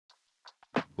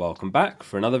Welcome back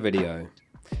for another video.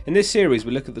 In this series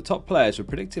we look at the top players with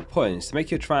predicted points to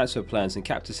make your transfer plans and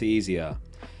captaincy easier.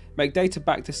 Make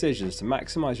data-backed decisions to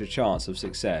maximise your chance of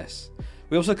success.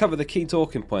 We also cover the key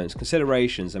talking points,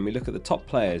 considerations, and we look at the top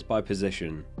players by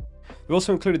position. We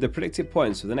also included the predicted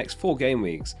points for the next 4 game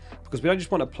weeks because we don't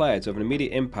just want a player to have an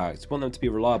immediate impact, we want them to be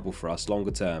reliable for us longer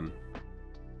term.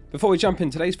 Before we jump in,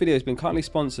 today's video has been kindly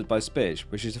sponsored by Spitch,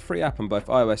 which is a free app on both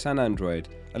iOS and Android.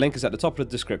 A link is at the top of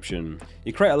the description.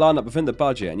 You create a lineup within the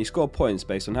budget and you score points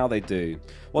based on how they do.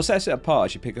 What sets it apart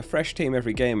is you pick a fresh team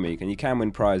every game week and you can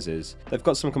win prizes. They've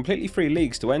got some completely free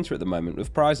leagues to enter at the moment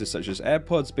with prizes such as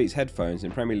AirPods, Beats headphones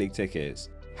and Premier League tickets.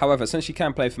 However, since you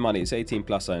can play for money, it's 18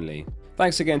 plus only.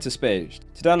 Thanks again to Spitch.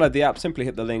 To download the app, simply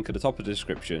hit the link at the top of the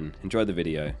description. Enjoy the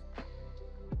video.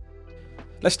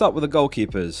 Let's start with the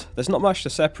goalkeepers. There's not much to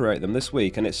separate them this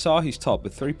week and it's Sarr who's top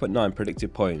with 3.9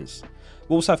 predicted points.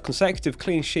 Wolves have consecutive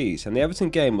clean sheets and the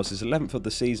Everton game was his 11th of the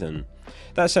season.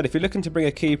 That said, if you're looking to bring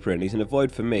a keeper in, he's an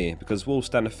avoid for me because Wolves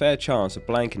stand a fair chance of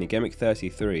blanking in Gameweek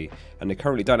 33 and they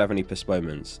currently don't have any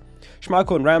postponements.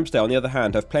 Schmeichel and Ramsdale on the other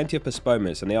hand have plenty of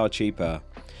postponements and they are cheaper.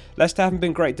 Leicester haven't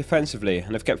been great defensively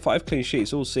and have kept 5 clean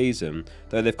sheets all season,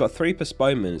 though they've got 3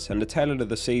 postponements and the tail end of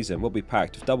the season will be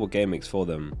packed with double game weeks for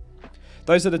them.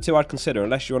 Those are the 2 I'd consider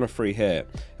unless you're on a free hit,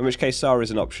 in which case Sarr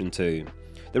is an option too.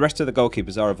 The rest of the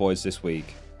goalkeepers are avoids this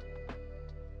week.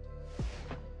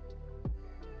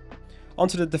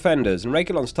 Onto the defenders, and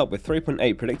Reguilon's top with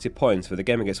 3.8 predicted points for the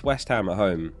game against West Ham at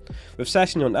home. With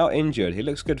Sessegnon out injured, he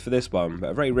looks good for this one,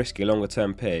 but a very risky longer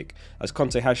term pick, as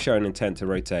Conte has shown intent to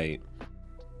rotate.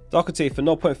 Doherty for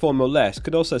 0.4 mil less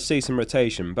could also see some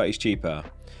rotation, but he's cheaper.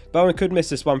 Bowen could miss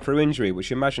this one through injury,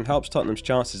 which you imagine helps Tottenham's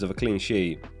chances of a clean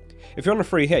sheet. If you're on a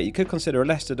free hit, you could consider a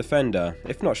Leicester defender,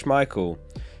 if not Schmeichel.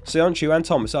 Sionchu and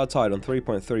Thomas are tied on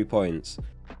 3.3 points.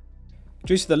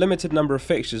 Due to the limited number of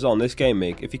fixtures on this game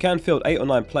week, if you can field 8 or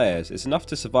 9 players, it's enough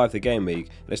to survive the game week,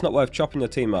 and it's not worth chopping your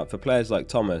team up for players like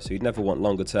Thomas who you'd never want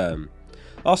longer term.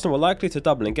 Arsenal are likely to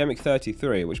double in Gameweek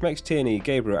 33, which makes Tierney,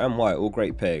 Gabriel and White all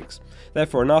great picks.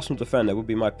 Therefore an Arsenal defender would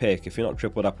be my pick if you're not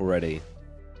tripled up already.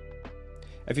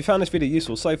 If you found this video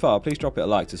useful so far, please drop it a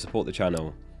like to support the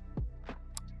channel.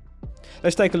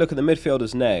 Let's take a look at the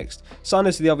midfielders next. Son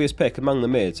is the obvious pick among the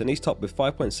mids and he's top with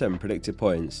 5.7 predicted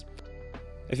points.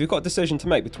 If you've got a decision to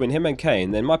make between him and Kane,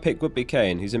 then my pick would be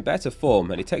Kane, who's in better form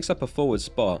and he takes up a forward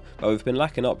spot, but we've been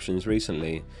lacking options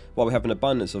recently, while we have an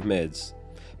abundance of mids.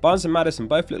 Barnes and Maddison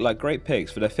both look like great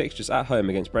picks for their fixtures at home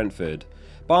against Brentford.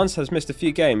 Barnes has missed a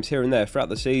few games here and there throughout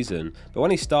the season, but when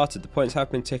he started the points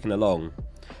have been ticking along.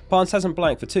 Barnes hasn't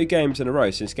blanked for 2 games in a row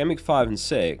since Gameweek 5 and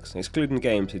 6, excluding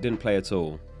games he didn't play at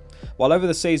all. While over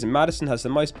the season, Maddison has the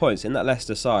most points in that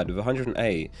Leicester side with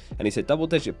 108 and he's hit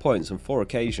double-digit points on 4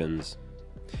 occasions.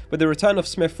 With the return of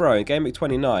Smith Rowe in Gameweek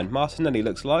 29, Martinelli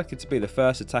looks likely to be the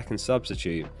first attacking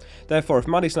substitute. Therefore, if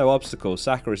money's no obstacle,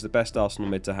 Saka is the best Arsenal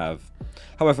mid to have.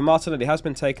 However, Martinelli has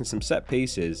been taking some set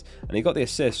pieces and he got the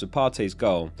assist with Partey's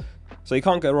goal, so you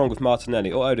can't go wrong with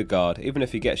Martinelli or Odegaard even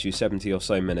if he gets you 70 or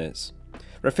so minutes.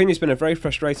 Rafinha's been a very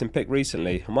frustrating pick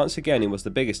recently and once again he was the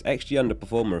biggest XG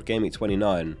underperformer of Gameweek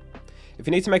 29. If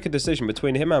you need to make a decision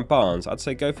between him and Barnes, I'd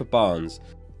say go for Barnes.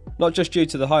 Not just due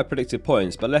to the high predicted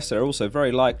points, but Leicester are also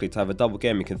very likely to have a double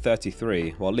game week in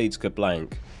 33, while Leeds could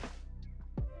blank.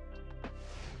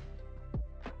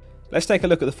 Let's take a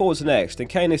look at the forwards next, and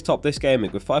Kane is top this game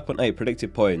week with 5.8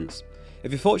 predicted points.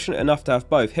 If you're fortunate enough to have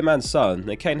both him and Son,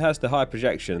 then Kane has the high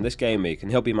projection this game week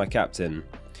and he'll be my captain.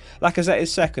 Lacazette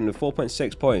is second with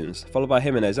 4.6 points, followed by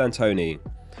Jimenez and Tony.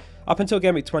 Up until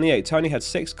Game Week 28, Tony had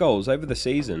 6 goals over the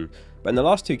season, but in the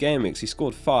last 2 game weeks he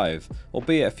scored 5,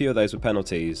 albeit a few of those were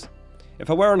penalties.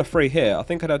 If I were on a free hit, I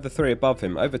think I'd have the 3 above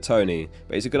him over Tony,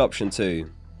 but he's a good option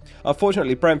too.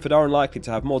 Unfortunately, Brentford are unlikely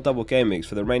to have more double game weeks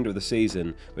for the remainder of the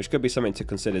season, which could be something to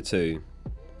consider too.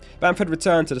 Bamford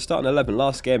returned to the starting 11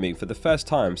 last game week for the first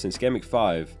time since Game Week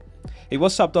 5. He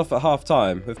was subbed off at half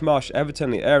time, with Marsh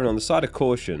evidently erring on the side of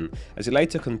caution, as he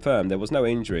later confirmed there was no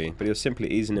injury, but he was simply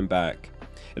easing him back.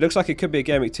 It looks like it could be a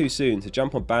game week too soon to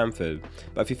jump on Bamford,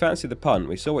 but if you fancy the punt,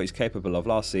 we saw what he's capable of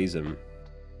last season.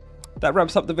 That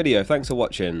wraps up the video, thanks for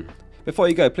watching. Before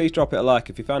you go, please drop it a like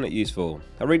if you found it useful.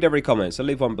 I read every comment, so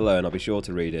leave one below and I'll be sure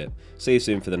to read it. See you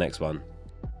soon for the next one.